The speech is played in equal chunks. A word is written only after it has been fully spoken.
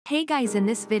Hey guys, in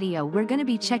this video we're gonna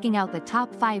be checking out the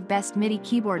top 5 best MIDI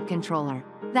keyboard controller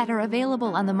that are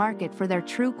available on the market for their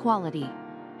true quality.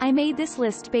 I made this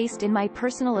list based in my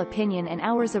personal opinion and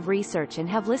hours of research and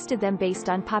have listed them based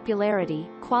on popularity,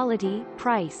 quality,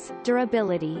 price,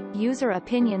 durability, user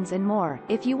opinions and more.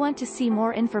 If you want to see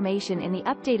more information in the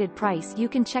updated price, you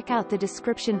can check out the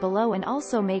description below and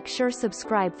also make sure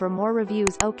subscribe for more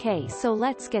reviews. Okay, so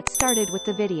let's get started with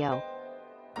the video.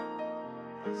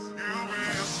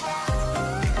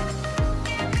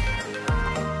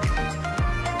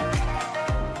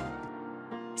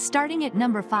 Starting at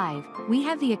number 5, we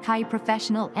have the Akai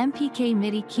Professional MPK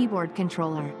MIDI Keyboard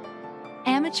Controller.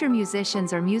 Amateur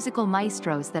musicians or musical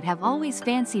maestros that have always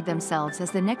fancied themselves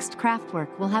as the next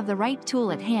Kraftwerk will have the right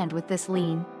tool at hand with this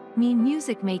lean, mean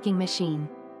music-making machine.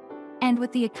 And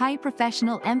with the Akai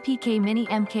Professional MPK Mini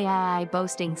MKII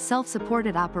boasting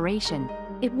self-supported operation,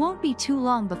 it won't be too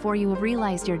long before you have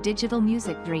realized your digital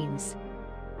music dreams.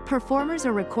 Performers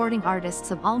or recording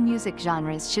artists of all music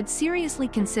genres should seriously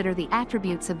consider the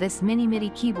attributes of this mini MIDI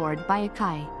keyboard by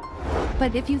Akai.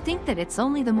 But if you think that it's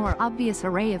only the more obvious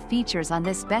array of features on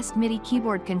this best MIDI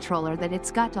keyboard controller that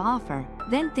it's got to offer,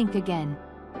 then think again.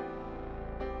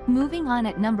 Moving on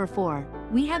at number 4,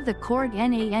 we have the Korg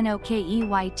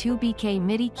NANOKEY2BK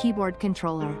MIDI Keyboard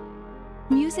Controller.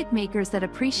 Music makers that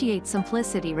appreciate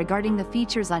simplicity regarding the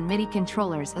features on MIDI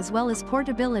controllers as well as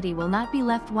portability will not be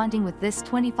left wanting with this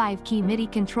 25-key MIDI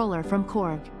controller from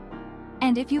Korg.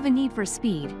 And if you've a need for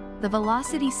speed, the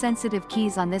velocity-sensitive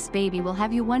keys on this baby will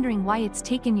have you wondering why it's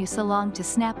taken you so long to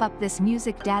snap up this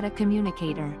music data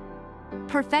communicator.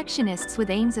 Perfectionists with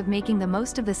aims of making the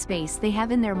most of the space they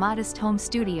have in their modest home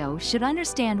studio should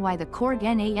understand why the Korg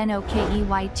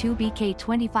NANOKEY2BK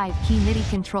 25-key MIDI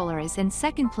controller is in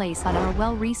second place on our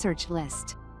well-researched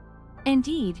list.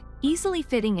 Indeed, easily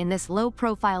fitting in this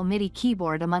low-profile MIDI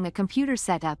keyboard among a computer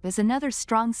setup is another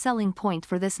strong selling point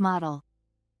for this model.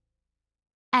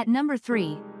 At number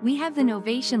 3, we have the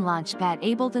Novation Launchpad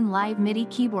Ableton Live MIDI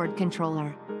Keyboard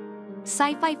Controller.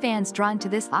 Sci-fi fans drawn to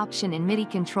this option in MIDI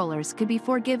controllers could be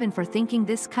forgiven for thinking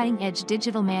this cutting-edge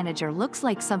digital manager looks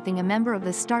like something a member of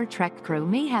the Star Trek crew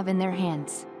may have in their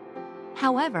hands.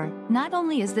 However, not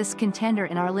only is this contender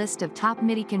in our list of top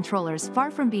MIDI controllers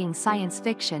far from being science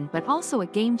fiction but also a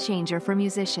game-changer for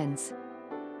musicians.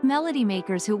 Melody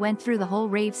makers who went through the whole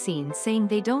rave scene saying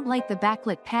they don't like the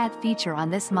backlit pad feature on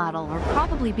this model are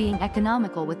probably being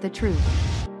economical with the truth.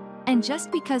 And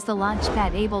just because the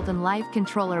Launchpad Ableton Live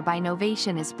controller by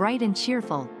Novation is bright and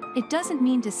cheerful, it doesn't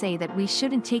mean to say that we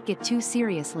shouldn't take it too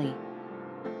seriously.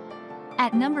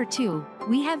 At number 2,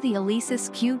 we have the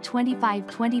Alesis Q25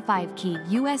 25-key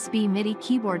USB MIDI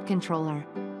Keyboard Controller.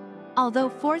 Although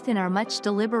fourth in our much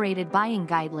deliberated buying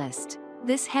guide list,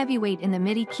 this heavyweight in the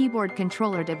MIDI keyboard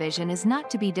controller division is not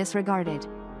to be disregarded.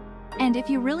 And if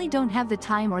you really don't have the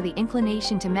time or the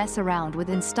inclination to mess around with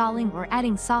installing or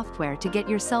adding software to get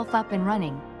yourself up and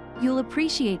running, you'll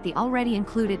appreciate the already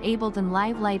included Ableton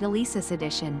Live Lite Alesis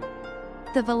edition.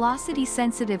 The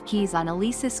velocity-sensitive keys on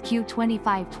Alesis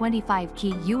Q25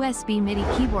 25-key USB MIDI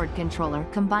keyboard controller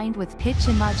combined with pitch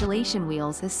and modulation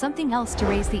wheels is something else to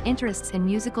raise the interests in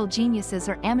musical geniuses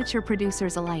or amateur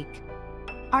producers alike.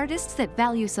 Artists that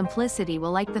value simplicity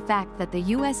will like the fact that the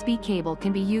USB cable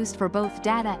can be used for both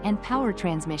data and power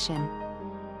transmission.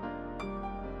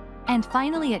 And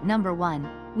finally at number 1,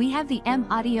 we have the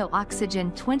M-Audio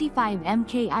Oxygen 25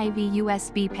 MKIV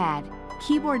USB Pad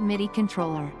Keyboard MIDI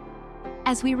Controller.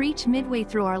 As we reach midway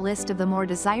through our list of the more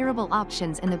desirable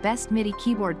options in the best MIDI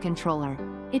keyboard controller,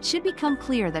 it should become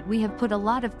clear that we have put a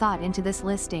lot of thought into this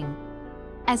listing.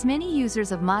 As many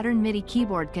users of modern MIDI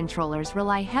keyboard controllers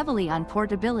rely heavily on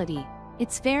portability,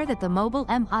 it's fair that the mobile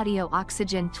M-Audio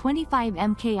Oxygen 25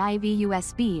 MKIV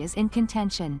USB is in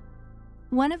contention.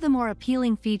 One of the more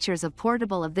appealing features of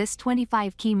portable of this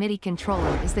 25-key MIDI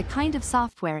controller is the kind of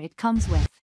software it comes with.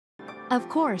 Of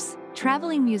course,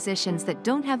 traveling musicians that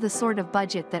don't have the sort of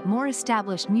budget that more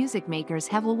established music makers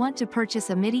have will want to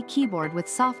purchase a MIDI keyboard with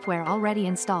software already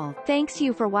installed. Thanks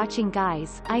you for watching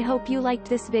guys. I hope you liked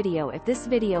this video. If this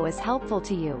video is helpful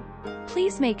to you,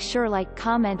 please make sure like,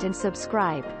 comment and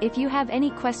subscribe. If you have any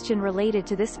question related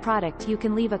to this product you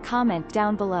can leave a comment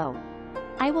down below.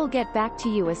 I will get back to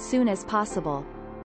you as soon as possible.